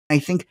I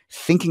think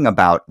thinking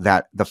about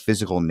that, the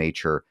physical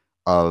nature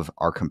of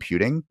our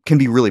computing can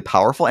be really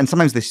powerful. And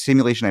sometimes the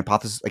simulation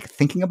hypothesis, like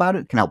thinking about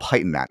it, can help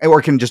heighten that,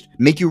 or can just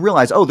make you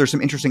realize, oh, there's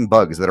some interesting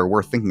bugs that are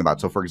worth thinking about.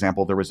 So for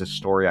example, there was a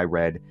story I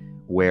read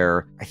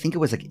where I think it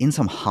was like in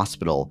some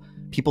hospital,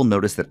 people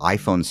noticed that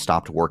iPhones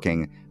stopped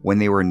working when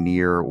they were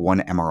near one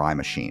MRI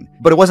machine.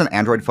 But it wasn't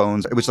Android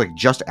phones, it was like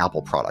just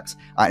Apple products.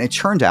 And it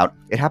turned out,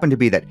 it happened to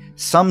be that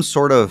some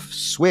sort of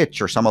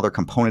switch or some other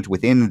component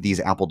within these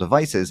Apple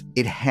devices,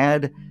 it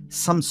had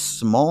some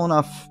small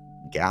enough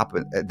gap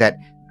that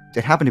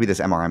it happened to be this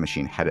MRI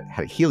machine had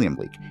a helium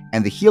leak.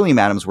 And the helium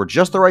atoms were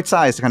just the right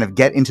size to kind of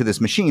get into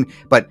this machine,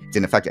 but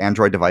didn't affect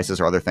Android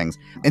devices or other things.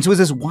 And so it was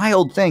this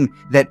wild thing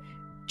that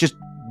just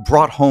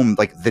brought home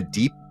like the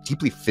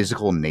deeply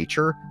physical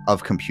nature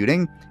of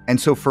computing. And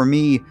so for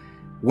me,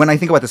 when I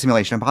think about the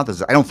simulation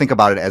hypothesis, I don't think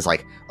about it as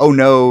like, oh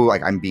no,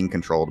 like I'm being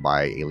controlled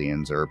by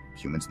aliens or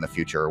humans in the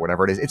future or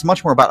whatever it is. It's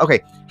much more about, okay,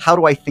 how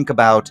do I think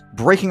about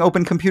breaking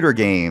open computer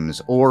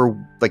games or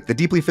like the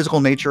deeply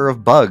physical nature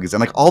of bugs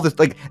and like all this,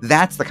 like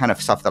that's the kind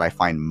of stuff that I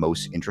find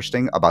most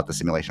interesting about the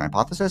simulation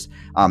hypothesis.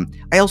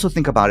 I also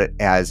think about it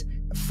as,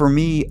 for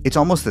me, it's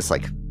almost this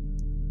like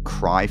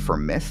cry for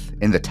myth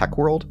in the tech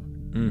world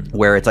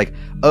where it's like,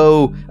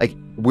 oh, like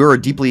we're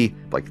a deeply,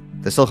 like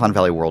the Silicon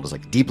Valley world is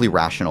like deeply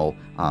rational,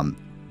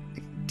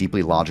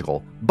 deeply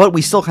logical, but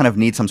we still kind of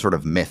need some sort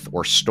of myth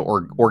or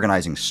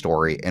organizing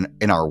story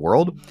in our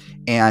world.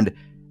 And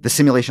the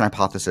simulation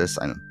hypothesis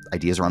and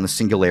ideas around the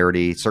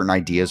singularity, certain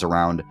ideas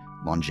around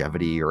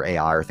longevity or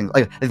AI or things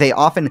like they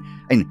often,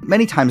 and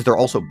many times they're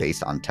also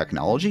based on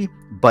technology,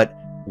 but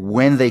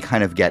when they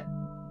kind of get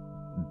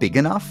big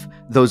enough,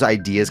 those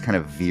ideas kind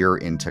of veer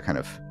into kind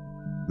of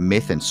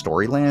myth and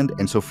storyland.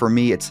 And so for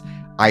me,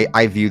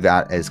 I view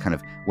that as kind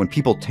of when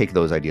people take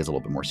those ideas a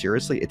little bit more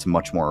seriously, it's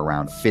much more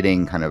around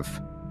fitting kind of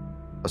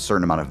a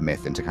certain amount of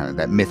myth into kind of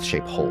that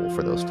myth-shaped hole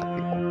for those type of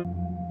people.